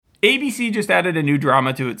ABC just added a new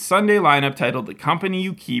drama to its Sunday lineup titled The Company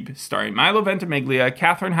You Keep, starring Milo Ventimiglia,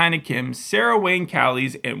 Katherine Heine Kim, Sarah Wayne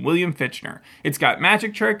Callies, and William Fichtner. It's got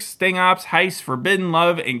magic tricks, sting ops, heists, forbidden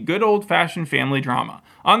love, and good old-fashioned family drama.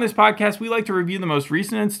 On this podcast, we like to review the most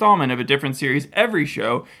recent installment of a different series every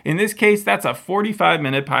show. In this case, that's a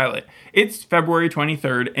 45-minute pilot. It's February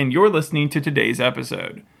 23rd, and you're listening to today's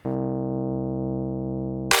episode.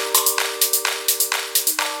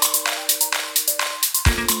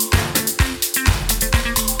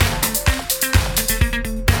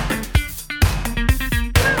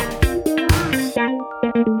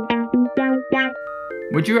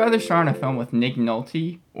 Would you rather star in a film with Nick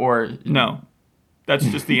Nolte or... No. That's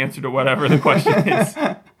just the answer to whatever the question is.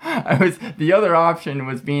 The other option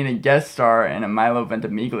was being a guest star in a Milo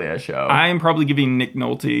Ventimiglia show. I am probably giving Nick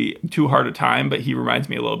Nolte too hard a time, but he reminds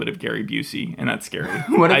me a little bit of Gary Busey, and that's scary.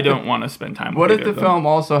 I don't want to spend time with What if the film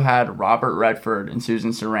also had Robert Redford and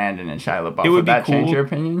Susan Sarandon and Shia LaBeouf? Would that change your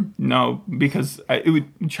opinion? No, because it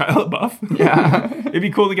would Shia LaBeouf. Yeah. It'd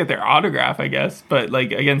be cool to get their autograph, I guess. But,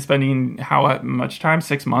 again, spending how much time?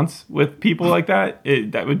 6 months with people like that?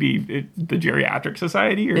 That would be the Geriatric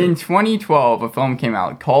Society? Or? In 2012, a film came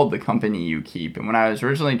out called The Company You Keep. And when I was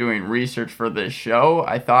originally doing research for this show,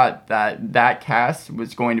 I thought that cast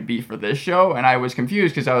was going to be for this show. And I was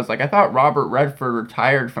confused because I was like, I thought Robert Redford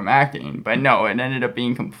retired from acting. But no, it ended up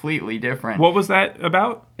being completely different. What was that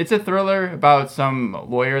about? It's a thriller about some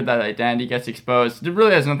lawyer that identity gets exposed. It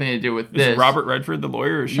really has nothing to do with this. Is Robert Redford the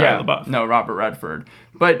lawyer or Shia LaBeouf? No, Robert Redford.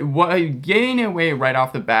 But getting away right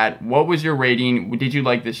off the bat, what was your rating? Did you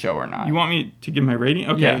like this show or not? You want me to give my rating?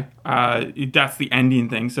 Okay. Yeah. That's the ending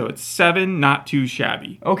thing. So it's 7, not too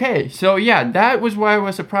shabby. Okay. So yeah, that was what I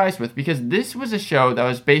was surprised with, because this was a show that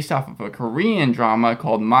was based off of a Korean drama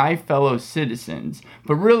called My Fellow Citizens.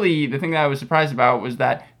 But really, the thing that I was surprised about was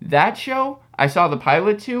that show, I saw the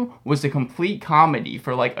pilot to, was a complete comedy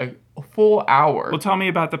for a full hour. Well, tell me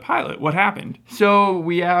about the pilot. What happened? So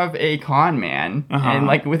we have a con man, and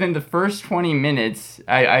within the first 20 minutes,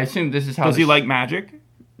 I assume this is how... Does he like magic?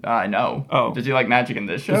 No. Oh. Does he like magic in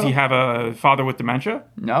this show? Does he have a father with dementia?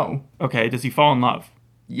 No. Okay. Does he fall in love?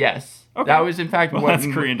 Yes. Okay. That was, in fact, that's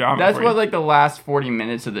Korean drama. That's what, the last 40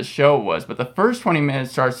 minutes of the show was. But the first 20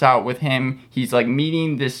 minutes starts out with him. He's,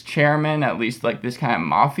 meeting this chairman, at least, this kind of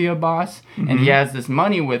mafia boss. Mm-hmm. And he has this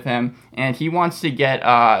money with him. And he wants to get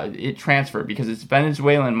it transferred because it's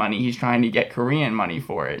Venezuelan money. He's trying to get Korean money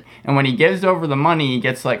for it. And when he gives over the money, he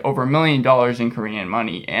gets, over $1 million in Korean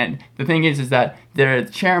money. And the thing is that the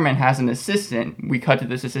chairman has an assistant. We cut to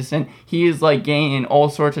this assistant. He is, getting in all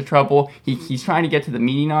sorts of trouble. He's trying to get to the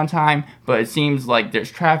meeting on time. But it seems like there's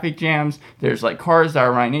traffic jams, there's cars that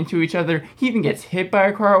are running into each other. He even gets hit by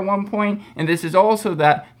a car at one point. And this is also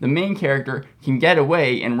that the main character can get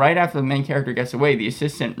away, and right after the main character gets away, the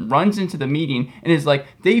assistant runs into the meeting and is like,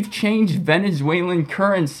 they've changed Venezuelan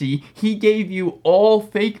currency. He gave you all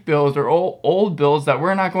fake bills or all old bills that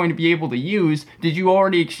we're not going to be able to use. Did you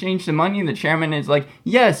already exchange the money? And the chairman is like,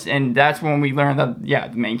 yes. And that's when we learn that,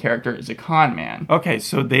 the main character is a con man. Okay,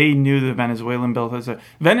 so they knew the Venezuelan bill.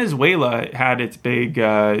 Venezuela had its big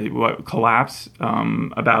collapse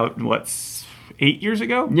about 8 years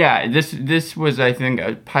ago? Yeah, this was, I think,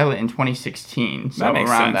 a pilot in 2016, so around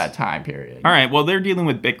sense. That time period. All right, well, they're dealing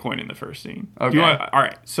with Bitcoin in the first scene. Okay. All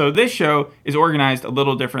right, so this show is organized a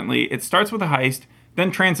little differently. It starts with a heist, then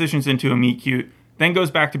transitions into a meet cute, then goes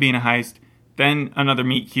back to being a heist, then another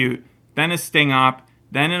meet cute, then a sting op,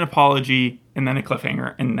 then an apology, and then a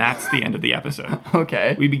cliffhanger, and that's the end of the episode.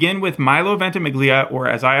 Okay. We begin with Milo Ventimiglia, or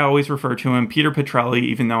as I always refer to him, Peter Petrelli,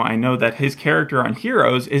 even though I know that his character on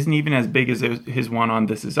Heroes isn't even as big as his one on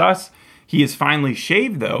This Is Us. He is finally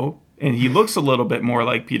shaved, though, and he looks a little bit more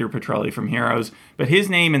like Peter Petrelli from Heroes, but his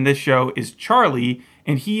name in this show is Charlie,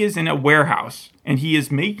 and he is in a warehouse, and he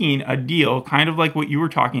is making a deal, kind of like what you were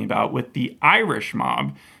talking about, with the Irish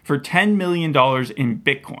mob for $10 million in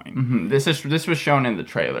Bitcoin. Mm-hmm. This was shown in the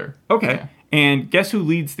trailer. Okay. Yeah. And guess who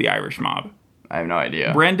leads the Irish mob? I have no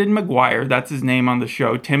idea. Brendan Maguire, that's his name on the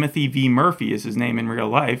show. Timothy V. Murphy is his name in real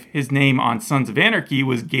life. His name on Sons of Anarchy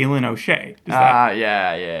was Galen O'Shea.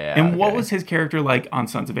 Yeah. And what was his character like on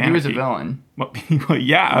Sons of Anarchy? He was a villain. Well,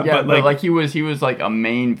 yeah, but he was a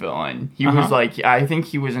main villain. He was I think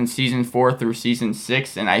he was in season 4 through season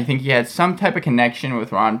 6, and I think he had some type of connection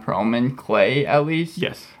with Ron Perlman, Clay at least.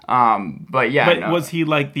 Yes. Was he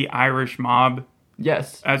like the Irish mob?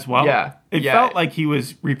 Yes. As well? Yeah. It felt like he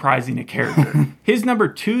was reprising a character. His number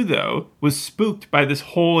 2, though, was spooked by this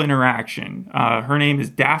whole interaction. Her name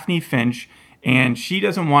is Daphne Finch, and she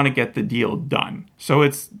doesn't want to get the deal done. So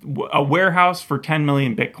it's a warehouse for 10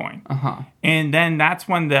 million Bitcoin. And then that's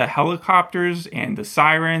when the helicopters and the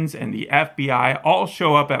sirens and the FBI all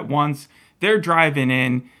show up at once. They're driving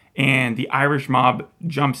in, and the Irish mob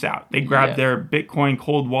jumps out. They grab their Bitcoin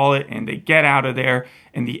cold wallet and they get out of there.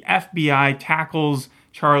 And the FBI tackles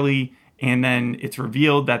Charlie. And then it's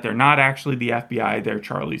revealed that they're not actually the FBI, they're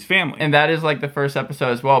Charlie's family. And that is like the first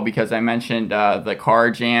episode as well, because I mentioned the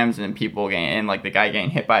car jams and people and like the guy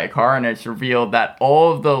getting hit by a car, and it's revealed that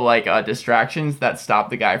all of the like distractions that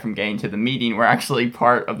stopped the guy from getting to the meeting were actually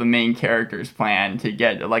part of the main character's plan to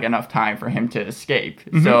get like enough time for him to escape.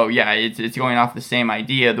 So yeah, it's going off the same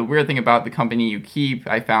idea. The weird thing about the company you keep,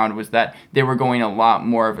 I found, was that they were going a lot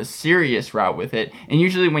more of a serious route with it. And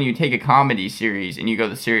usually when you take a comedy series and you go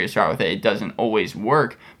the serious route with it, it doesn't always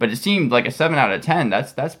work, but it seemed like a 7 out of 10.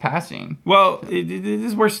 That's passing. Well,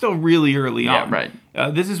 we're still really early on. Yeah, right.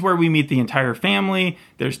 This is where we meet the entire family.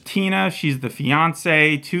 There's Tina, she's the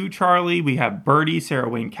fiance to Charlie. We have Birdie, Sarah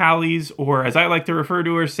Wayne Callies, or as I like to refer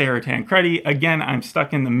to her, Sarah Tancredi. Again, I'm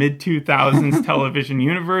stuck in the mid-2000s television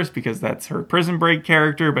universe because that's her Prison Break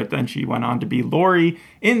character, but then she went on to be Laurie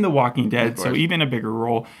in The Walking Dead, so even a bigger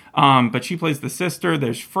role. But she plays the sister.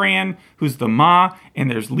 There's Fran, who's the ma, and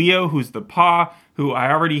there's Leo, who's the pa, who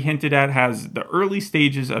I already hinted at has the early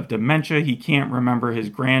stages of dementia. He can't remember his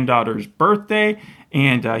granddaughter's birthday.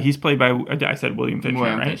 And he's played by, I said William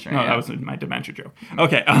Fichtner, right? Fichtner, no, that was my dementia joke.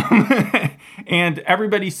 Okay. And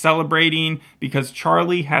everybody's celebrating because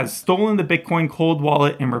Charlie has stolen the Bitcoin cold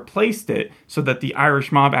wallet and replaced it so that the Irish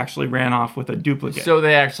mob actually ran off with a duplicate. So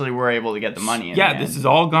they actually were able to get the money in the end. This is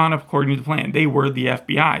all gone according to the plan. They were the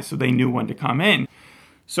FBI, so they knew when to come in.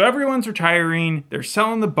 So everyone's retiring, they're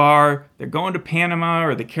selling the bar, they're going to Panama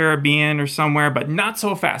or the Caribbean or somewhere, but not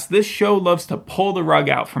so fast. This show loves to pull the rug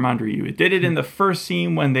out from under you. It did it in the first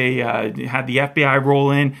scene when they had the FBI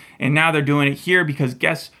roll in, and now they're doing it here because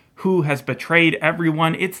guess who has betrayed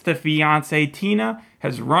everyone? It's the fiance. Tina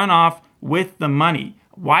has run off with the money.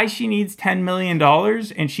 Why she needs $10 million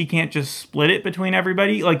and she can't just split it between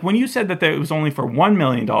everybody? Like when you said that it was only for $1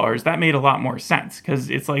 million, that made a lot more sense because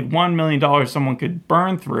it's like $1 million someone could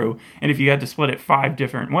burn through. And if you had to split it 5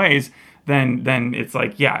 different ways, then it's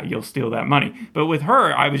like, yeah, you'll steal that money. But with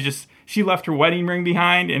her, she left her wedding ring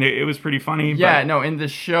behind, and it was pretty funny. Yeah, no, in the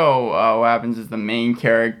show, what happens is the main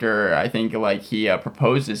character, I think, like, he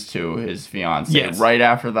proposes to his fiancée right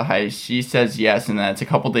after the heist. She says yes, and then it's a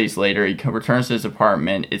couple days later, he returns to his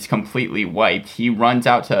apartment. It's completely wiped. He runs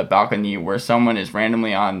out to a balcony where someone is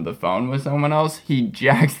randomly on the phone with someone else. He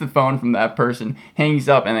jacks the phone from that person, hangs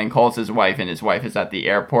up, and then calls his wife, and his wife is at the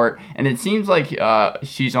airport. And it seems like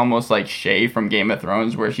she's almost like Shay from Game of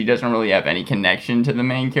Thrones, where she doesn't really have any connection to the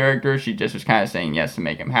main character. She just was kind of saying yes to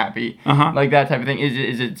make him happy. Like that type of thing.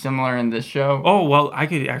 Is it similar in this show? Oh, well, I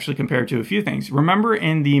could actually compare it to a few things. Remember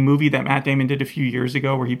in the movie that Matt Damon did a few years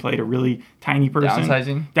ago where he played a really tiny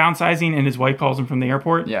person? Downsizing, and his wife calls him from the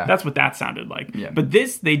airport? Yeah. That's what that sounded like. Yeah. But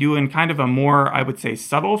this, they do in kind of a more, I would say,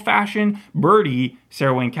 subtle fashion. Birdie,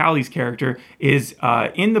 Sarah Wayne Callies' character, is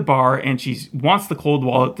in the bar, and she wants the cold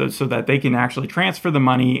wallet so that they can actually transfer the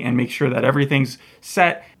money and make sure that everything's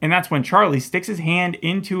set. And that's when Charlie sticks his hand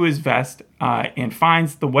into his vest and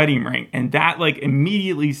finds the wedding ring. And that like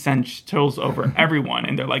immediately sends chills over everyone.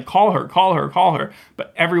 And they're like, call her, call her, call her.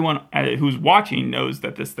 But everyone who's watching knows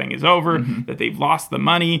that this thing is over, that they've lost the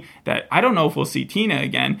money, that I don't know if we'll see Tina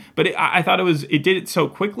again. But I thought it did it so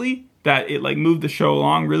quickly that it like moved the show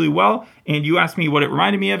along really well. And you asked me what it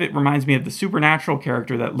reminded me of. It reminds me of the Supernatural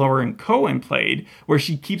character that Lauren Cohen played, where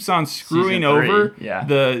she keeps on screwing over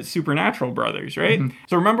the Supernatural brothers, right?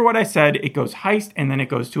 So remember what I said, it goes heist and then it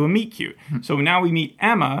goes to a meet cute. So now we meet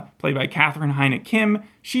Emma, played by Katherine Heine Kim.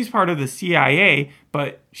 She's part of the CIA,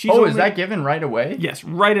 but she's is that given right away? Yes,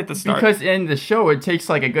 right at the start. Because in the show, it takes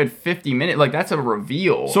like a good 50 minutes. Like, that's a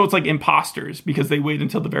reveal. So it's like imposters, because they wait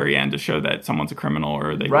until the very end to show that someone's a criminal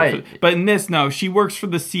or they... Right. But in this, no, she works for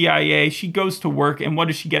the CIA. She goes to work, and what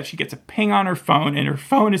does she get? She gets a ping on her phone, and her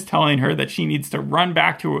phone is telling her that she needs to run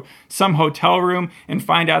back to some hotel room and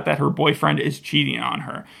find out that her boyfriend is cheating on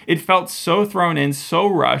her. It felt so thrown in, so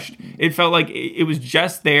rushed. It felt like it was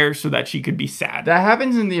just there so that she could be sad. That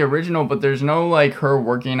happens in the original, but there's no like her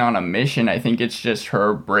working on a mission. I think it's just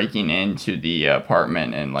her breaking into the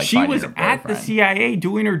apartment and like she was at the CIA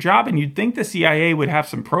doing her job, and you'd think the CIA would have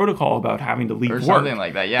some protocol about having to leave or work. Something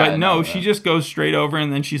like that. Yeah, but no, she just goes straight over,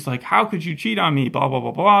 and then she's like, "How could you cheat on me?" Blah blah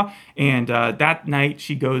blah blah. And that night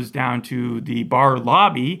she goes down to the bar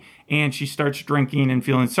lobby, and she starts drinking and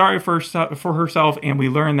feeling sorry for herself, and we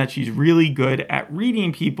learn that she's really good at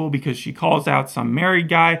reading people because she calls out some married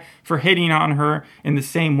guy for hitting on her in the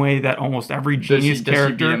same way that almost every genius character... Does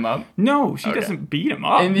she beat him up? No, she doesn't beat him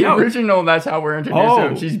up. In the original, that's how we're introduced to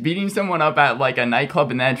him. She's beating someone up at like a nightclub,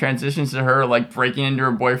 and then it transitions to her like breaking into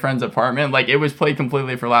her boyfriend's apartment. Like, it was played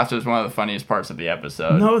completely for laughs. It was one of the funniest parts of the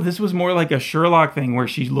episode. No, this was more like a Sherlock thing where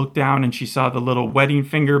she looked down and she saw the little wedding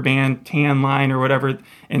finger band tan line or whatever,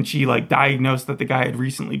 and she like diagnosed that the guy had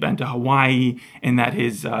recently been to Hawaii and that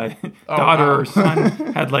his daughter or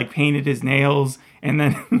son had like painted his nails, and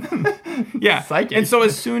then yeah. Psychic. And so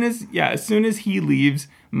as soon as he leaves,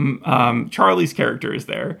 Charlie's character is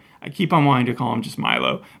there. I keep on wanting to call him just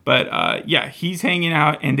Milo. But he's hanging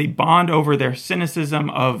out, and they bond over their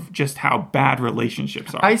cynicism of just how bad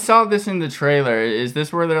relationships are. I saw this in the trailer. Is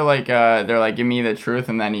this where they're like, give me the truth,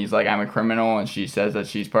 and then he's like, I'm a criminal, and she says that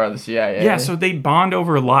she's part of the CIA? Yeah, so they bond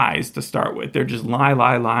over lies to start with. They're just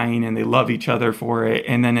lying, and they love each other for it.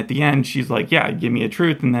 And then at the end, she's like, yeah, give me a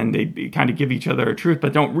truth, and then they kind of give each other a truth,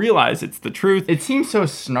 but don't realize it's the truth. It seems so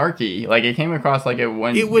snarky. Like, it came across like it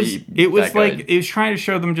wouldn't It was like, good. it was trying to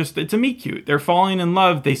show them just, it's a meet cute. They're falling in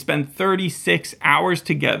love. They spend 36 hours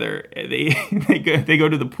together. They go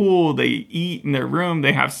to the pool. They eat in their room.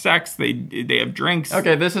 They have sex. They have drinks.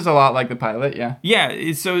 Okay, this is a lot like the pilot, yeah.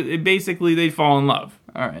 Yeah, so basically they fall in love.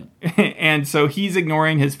 All right. And so he's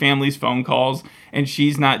ignoring his family's phone calls, and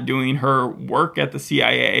she's not doing her work at the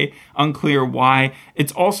CIA. Unclear why.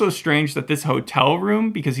 It's also strange that this hotel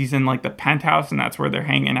room, because he's in like the penthouse and that's where they're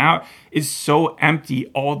hanging out, is so empty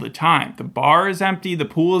all the time. The bar is empty. The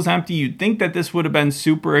pool is empty. You'd think that this would have been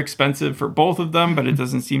super expensive for both of them, but it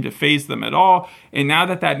doesn't seem to faze them at all. And now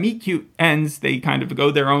that meet cute ends, they kind of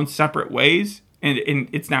go their own separate ways. And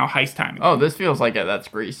it's now heist time. Oh, this feels like that's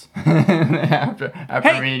Grease. after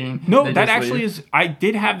reading. No, that actually is... I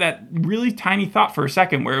did have that really tiny thought for a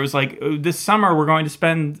second where it was like, oh, this summer we're going to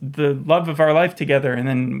spend the love of our life together and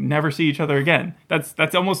then never see each other again.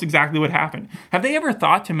 That's almost exactly what happened. Have they ever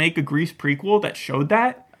thought to make a Grease prequel that showed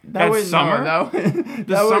that? That summer?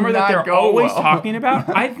 The summer that they're always talking about?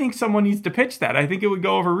 I think someone needs to pitch that. I think it would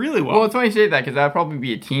go over really well. Well, it's funny you say that because that would probably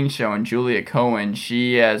be a teen show, and Julia Cohen,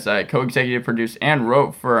 she has co-executive produced and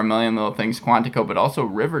wrote for A Million Little Things, Quantico, but also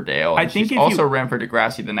Riverdale. I think she's also ran for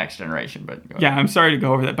Degrassi, The Next Generation. But yeah, I'm sorry to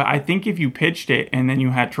go over that, but I think if you pitched it and then you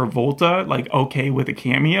had Travolta, like, okay with a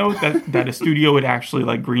cameo, that a studio would actually,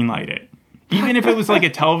 like, greenlight it. Even if it was like a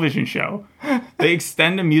television show. They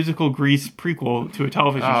extend a musical Grease prequel to a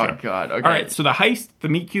television show. Oh, God. Okay. All right, so the heist, the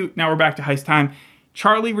meet cute, now we're back to heist time.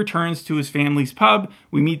 Charlie returns to his family's pub.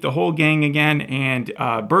 We meet the whole gang again, and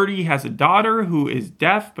Birdie has a daughter who is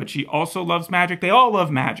deaf, but she also loves magic. They all love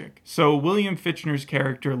magic. So William Fichtner's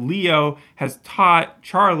character, Leo, has taught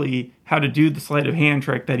Charlie how to do the sleight of hand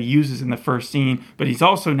trick that he uses in the first scene, but he's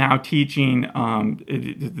also now teaching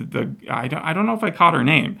I don't know if I caught her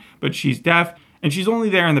name, but she's deaf. And she's only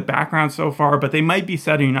there in the background so far, but they might be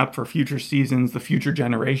setting up for future seasons, the future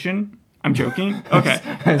generation. I'm joking. Okay.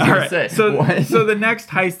 All right. So the next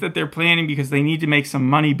heist that they're planning, because they need to make some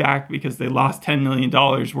money back because they lost $10 million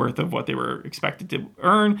worth of what they were expected to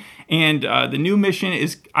earn. And the new mission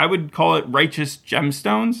is, I would call it Righteous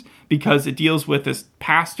Gemstones, because it deals with this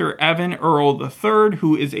Pastor Evan Earl III,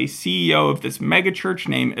 who is a CEO of this megachurch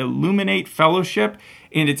named Illuminate Fellowship.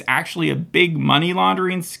 And it's actually a big money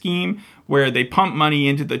laundering scheme where they pump money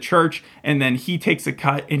into the church, and then he takes a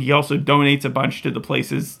cut, and he also donates a bunch to the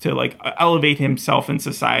places to like elevate himself in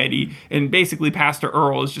society. And basically, Pastor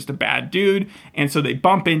Earl is just a bad dude, and so they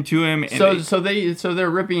bump into him. And so they're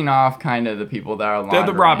ripping off kind of the people that are laundering.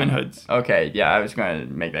 They're the Robin Hoods. Okay, yeah, I was going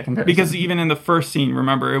to make that comparison because even in the first scene,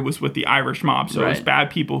 remember, it was with the Irish mob, so right. It's bad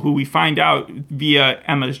people who we find out via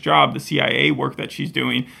Emma's job, the CIA work that she's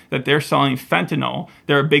doing, that they're selling fentanyl.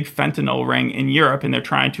 They're a big fentanyl ring in Europe, and they're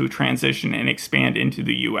trying to transition and expand into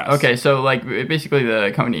the U.S. Okay, so like basically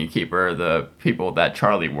the company keeper, the people that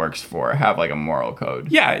Charlie works for, have like a moral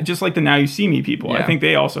code. Yeah, just like the Now You See Me people. Yeah. I think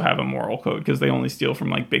they also have a moral code because they only steal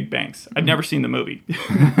from like big banks. I've never seen the movie.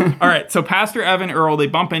 All right, so Pastor Evan Earl, they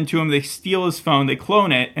bump into him, they steal his phone, they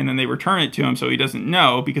clone it, and then they return it to him so he doesn't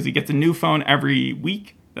know because he gets a new phone every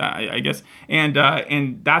week. I guess,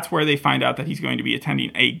 and that's where they find out that he's going to be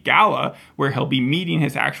attending a gala where he'll be meeting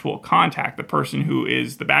his actual contact, the person who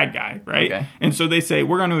is the bad guy, right? Okay. And so they say,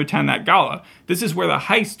 we're going to attend that gala. This is where the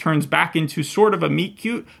heist turns back into sort of a meet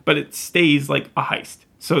cute, but it stays like a heist.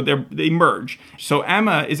 So they merge. So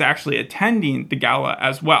Emma is actually attending the gala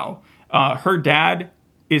as well. Her dad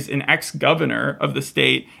is an ex-governor of the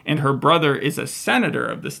state, and her brother is a senator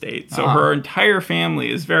of the state. So her entire family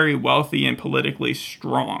is very wealthy and politically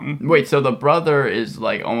strong. Wait, so the brother is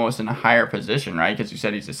like almost in a higher position, right? Because you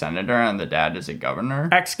said he's a senator and the dad is a governor?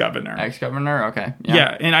 Ex-governor. Ex-governor? Okay.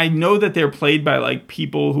 Yeah, and I know that they're played by like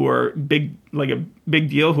people who are a big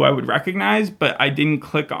deal who I would recognize, but I didn't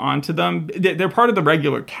click onto them. They're part of the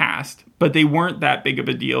regular cast, but they weren't that big of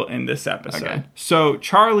a deal in this episode. Okay. So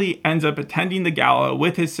Charlie ends up attending the gala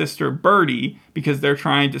with his sister Birdie because they're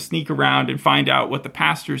trying to sneak around and find out what the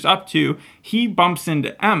pastor's up to. He bumps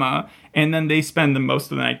into Emma, and then they spend the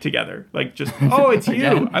most of the night together. Like just, oh, it's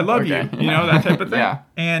you. I love you. You know, that type of thing. Yeah.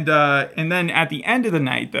 And then at the end of the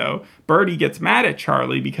night, though, Birdie gets mad at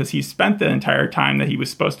Charlie because he spent the entire time that he was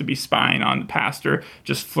supposed to be spying on the pastor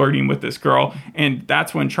just flirting with this girl. And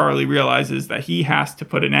that's when Charlie realizes that he has to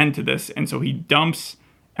put an end to this. And so he dumps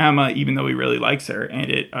Emma, even though he really likes her, and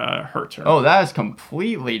it hurts her. Oh, that is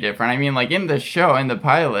completely different. I mean, like in the show, in the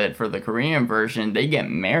pilot for the Korean version, they get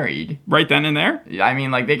married. Right then and there? I mean,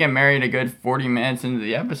 like they get married a good 40 minutes into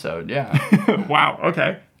the episode, yeah. Wow,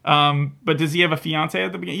 okay. But does he have a fiance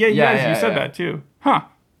at the beginning? Yeah, you said that too. Huh.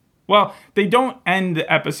 Well, they don't end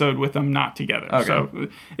the episode with them not together. Okay. So,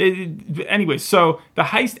 anyway, so the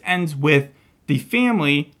heist ends with the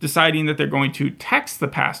family deciding that they're going to text the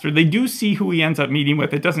pastor. They do see who he ends up meeting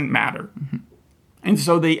with. It doesn't matter. Mm-hmm. And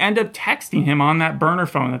so they end up texting him on that burner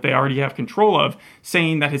phone that they already have control of,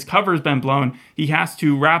 saying that his cover's been blown. He has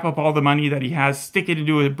to wrap up all the money that he has, stick it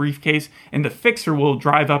into a briefcase, and the fixer will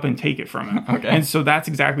drive up and take it from him. Okay. And so that's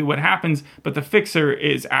exactly what happens. But the fixer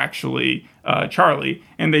is actually Charlie,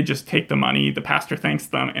 and they just take the money. The pastor thanks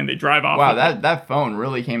them, and they drive off. Wow, that phone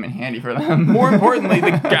really came in handy for them. More importantly,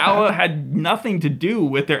 the gala had nothing to do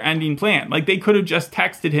with their ending plan. Like, they could have just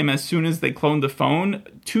texted him as soon as they cloned the phone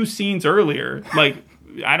 2 scenes earlier. Like,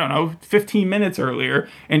 I don't know, 15 minutes earlier,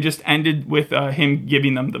 and just ended with him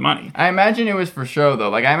giving them the money. I imagine it was for show, though.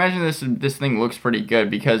 Like, I imagine this thing looks pretty good,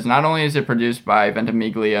 because not only is it produced by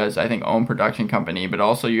Ventimiglia's, I think, own production company, but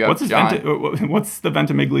also you have What's the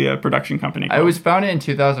Ventimiglia production company called? It was founded in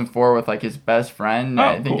 2004 with, like, his best friend. Oh,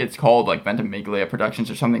 I think it's called, like, Ventimiglia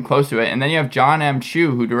Productions or something close to it. And then you have John M.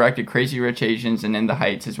 Chu, who directed Crazy Rich Asians and In the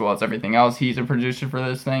Heights, as well as everything else. He's a producer for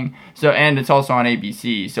this thing. So, and it's also on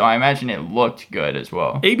ABC, so I imagine it looked good as well.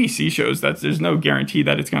 ABC shows that there's no guarantee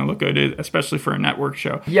that it's going to look good, especially for a network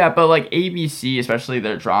show. Yeah, but like ABC, especially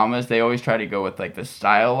their dramas, they always try to go with like the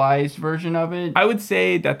stylized version of it. I would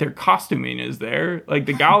say that their costuming is there. Like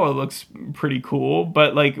the gala looks pretty cool,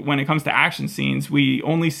 but like when it comes to action scenes, we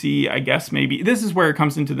only see, I guess maybe, this is where it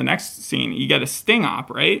comes into the next scene. You get a sting op,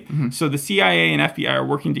 right? Mm-hmm. So the CIA and FBI are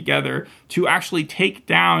working together to actually take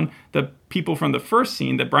down the people from the first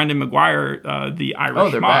scene, that Brendan Maguire, the Irish mob. Oh,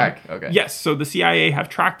 they're back. Okay. Yes, so the CIA have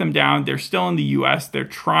tracked them down. They're still in the U.S. They're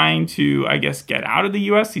trying to, I guess, get out of the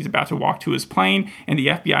U.S. He's about to walk to his plane, and the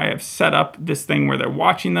FBI have set up this thing where they're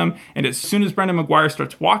watching them. And as soon as Brendan Maguire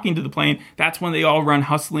starts walking to the plane, that's when they all run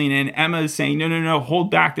hustling in. Emma is saying, no, hold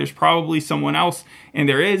back. There's probably someone else. And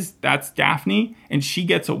there is. That's Daphne, and she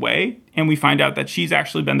gets away. And we find out that she's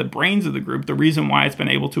actually been the brains of the group, the reason why it's been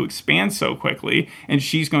able to expand so quickly. And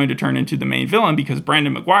she's going to turn into the main villain because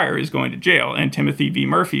Brendan Maguire is going to jail. And Timothy V.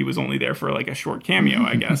 Murphy was only there for like a short cameo,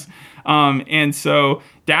 I guess. And so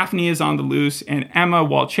Daphne is on the loose, and Emma,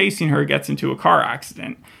 while chasing her, gets into a car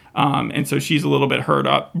accident. And so she's a little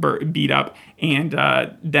bit beat up. And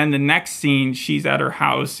then the next scene, she's at her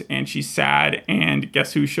house and she's sad. And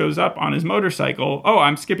guess who shows up on his motorcycle? Oh,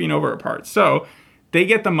 I'm skipping over a part. So they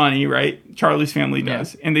get the money, right? Charlie's family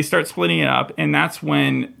does. Yeah. And they start splitting it up. And that's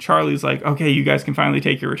when Charlie's like, okay, you guys can finally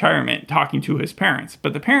take your retirement, talking to his parents.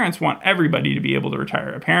 But the parents want everybody to be able to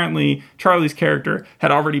retire. Apparently, Charlie's character had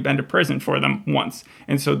already been to prison for them once.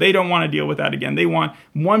 And so they don't want to deal with that again. They want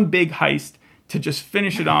one big heist to just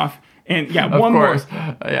finish it off. And yeah, one more.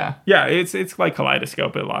 Yeah, it's like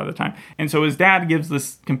Kaleidoscope a lot of the time. And so his dad gives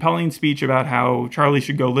this compelling speech about how Charlie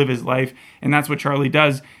should go live his life. And that's what Charlie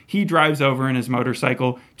does. He drives over in his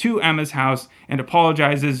motorcycle to Emma's house and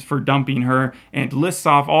apologizes for dumping her and lists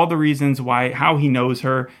off all the reasons how he knows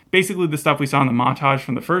her. Basically the stuff we saw in the montage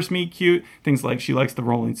from the first meet cute. Things like she likes the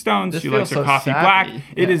Rolling Stones. She likes her coffee black. Yeah.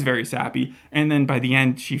 It is very sappy. And then by the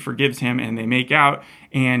end, she forgives him and they make out.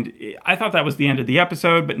 And I thought that was the end of the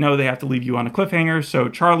episode, but no, they have to leave you on a cliffhanger. So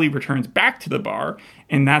Charlie returns back to the bar,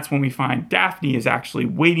 and that's when we find Daphne is actually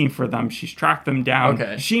waiting for them. She's tracked them down.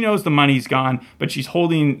 Okay. She knows the money's gone, but she's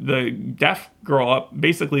holding the deaf girl up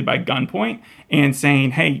basically by gunpoint and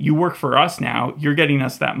saying, hey, you work for us now, you're getting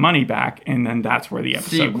us that money back, and then that's where the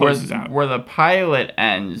episode closes out. Where the pilot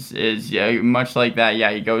ends is much like that.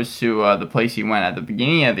 Yeah, he goes to the place he went at the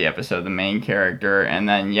beginning of the episode, the main character, and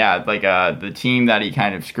then the team that he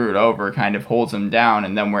kind of screwed over kind of holds him down,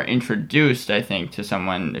 and then we're introduced, I think, to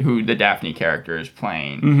someone who the Daphne character is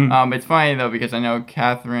playing. Mm-hmm. It's funny though, because I know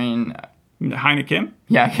Catherine Heine-Kim?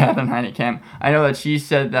 Yeah, Catherine Heine-Kim. I know that she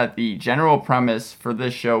said that the general premise for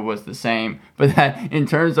this show was the same, but that in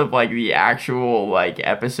terms of like the actual like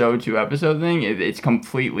episode to episode thing, it's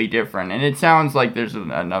completely different. And it sounds like there's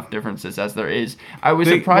enough differences as there is. I was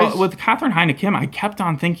surprised. Well, with Catherine Heine-Kim, I kept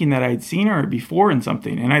on thinking that I'd seen her before in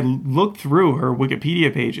something, and I looked through her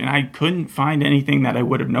Wikipedia page, and I couldn't find anything that I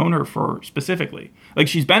would have known her for specifically. Like,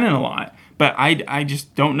 she's been in a lot, but I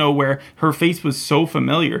just don't know where her face was so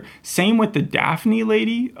familiar. Same with the Daphne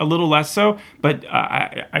lady, a little less so, but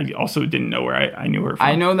I also didn't know where I knew her from.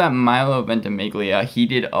 I know that Milo Ventimiglia, he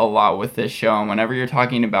did a lot with this show, and whenever you're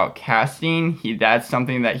talking about casting, that's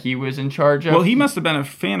something that he was in charge of. Well, he must have been a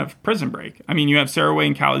fan of Prison Break. I mean, you have Sarah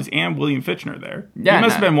Wayne Callies and William Fichtner there. Yeah, he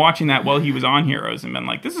must have been watching that while he was on Heroes and been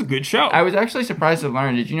like, this is a good show. I was actually surprised to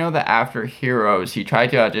learn, did you know that after Heroes, he tried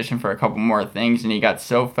to audition for a couple more things, and he got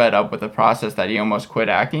so fed up with the process that he almost quit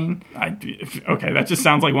acting? Okay, that just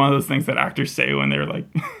sounds like one of those things that actors say when they're like...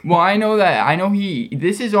 Well, I know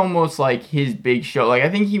this is almost like his big show. Like, I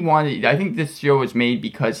think this show was made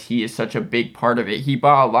because he is such a big part of it. He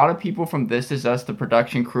brought a lot of people from This Is Us, the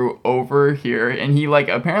production crew, over here, and he, like,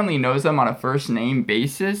 apparently knows them on a first name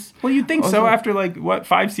basis. Well, you'd think so after, like,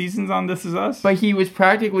 5 seasons on This Is Us? But he was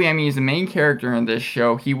practically, he's the main character in this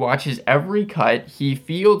show. He watches every cut. He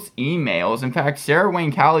fields emails. In fact, Sarah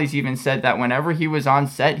Wayne Callies even said that whenever he was on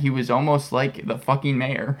set, he was almost like the fucking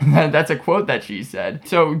mayor. That's a quote that she said.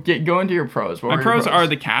 So go into your pros. My pros are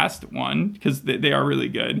the cast, one, because they are really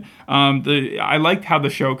good. I liked how the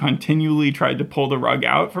show continually tried to pull the rug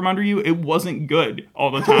out from under you. It wasn't good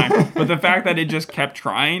all the time, but the fact that it just kept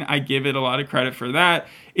trying, I give it a lot of credit for that.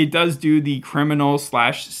 It does do the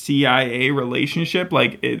criminal/CIA relationship.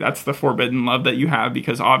 Like, that's the forbidden love that you have,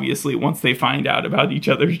 because obviously once they find out about each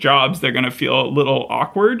other's jobs, they're going to feel a little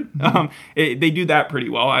awkward. They do that pretty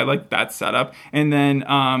well. I like that setup. And then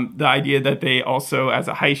the idea that they also, as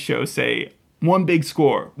a heist show, say, one big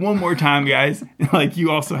score, one more time, guys. Like,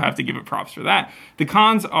 you also have to give it props for that. The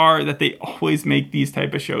cons are that they always make these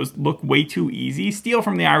type of shows look way too easy. Steal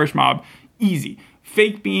from the Irish Mob, easy.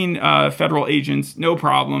 Fake being federal agents, no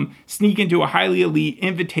problem. Sneak into a highly elite,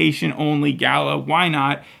 invitation-only gala, why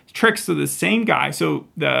not? Tricks to the same guy, so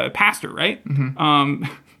the pastor, right? Mm-hmm.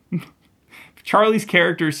 Charlie's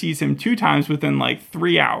character sees him 2 times within like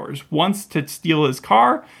 3 hours. Once to steal his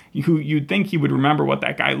car, who you'd think he would remember what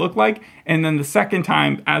that guy looked like, and then the second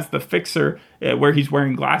time as the fixer, where he's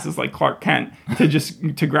wearing glasses like Clark Kent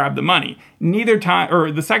to grab the money. Neither time,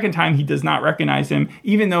 or the second time, he does not recognize him,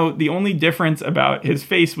 even though the only difference about his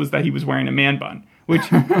face was that he was wearing a man bun.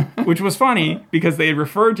 Which was funny, because they had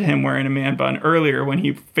referred to him wearing a man bun earlier when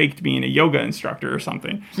he faked being a yoga instructor or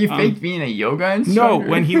something. He faked being a yoga instructor? No,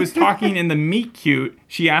 when he was talking in the meet cute,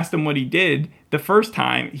 she asked him what he did. The first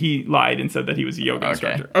time, he lied and said that he was a yoga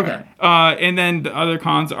instructor. Okay. And then the other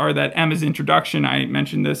cons are that Emma's introduction, I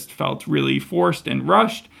mentioned this, felt really forced and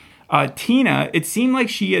rushed. Tina, it seemed like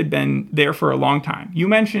she had been there for a long time. You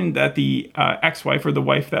mentioned that the ex-wife, or the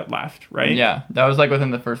wife that left, right? Yeah, that was like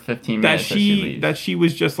within the first 15 minutes that she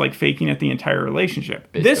was just like faking it the entire relationship.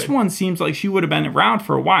 Basically. This one seems like she would have been around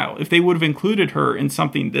for a while if they would have included her in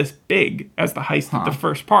something this big as the heist at the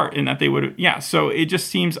first part, and that they would have, so it just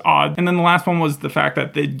seems odd. And then the last one was the fact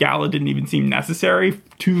that the gala didn't even seem necessary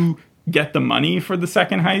to get the money for the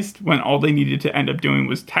second heist, when all they needed to end up doing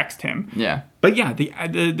was text him. Yeah. But yeah,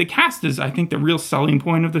 the cast is, I think, the real selling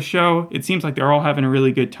point of the show. It seems like they're all having a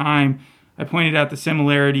really good time. I pointed out the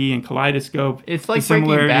similarity in Kaleidoscope. It's like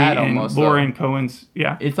Breaking Bad almost. Laura and Cohen's,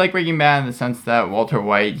 yeah. It's like Breaking Bad in the sense that Walter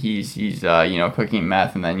White, he's cooking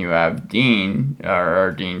meth, and then you have Dean,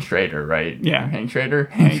 or Dean Schrader, right? Yeah. Hank Schrader?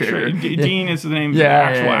 Hank Schrader. Dean is the name of the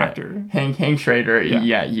actual actor. Hank Schrader,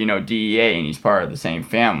 DEA, and he's part of the same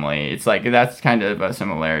family. It's like, that's kind of a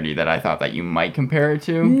similarity that I thought that you might compare it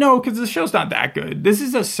to. No, because the show's not that good. This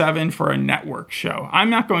is a 7 for a network show. I'm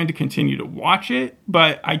not going to continue to watch it,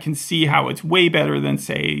 but I can see how it's way better than,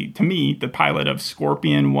 say, to me, the pilot of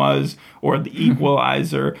Scorpion was, or The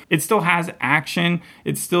Equalizer. It still has action.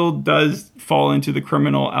 It still does fall into the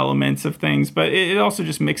criminal elements of things, but it also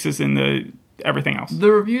just mixes in the everything else.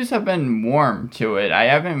 The reviews have been warm to it. I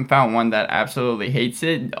haven't found one that absolutely hates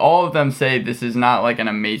it. All of them say this is not like an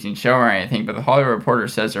amazing show or anything, but the Hollywood Reporter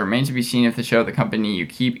says it remains to be seen if the show The Company You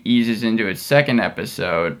Keep eases into its second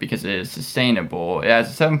episode because it is sustainable. It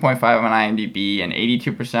has a 7.5 on IMDb and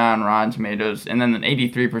 82% on Rotten Tomatoes, and then an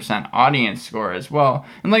 83% audience score as well.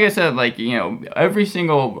 And like I said, like, you know, every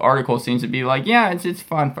single article seems to be like, yeah, it's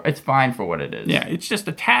fun. It's fine for what it is. Yeah, it's just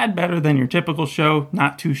a tad better than your typical show.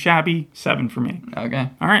 Not too shabby. 7 for me. Okay.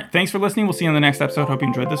 All right. Thanks for listening. We'll see you on the next episode. Hope you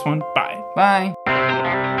enjoyed this one. Bye. Bye.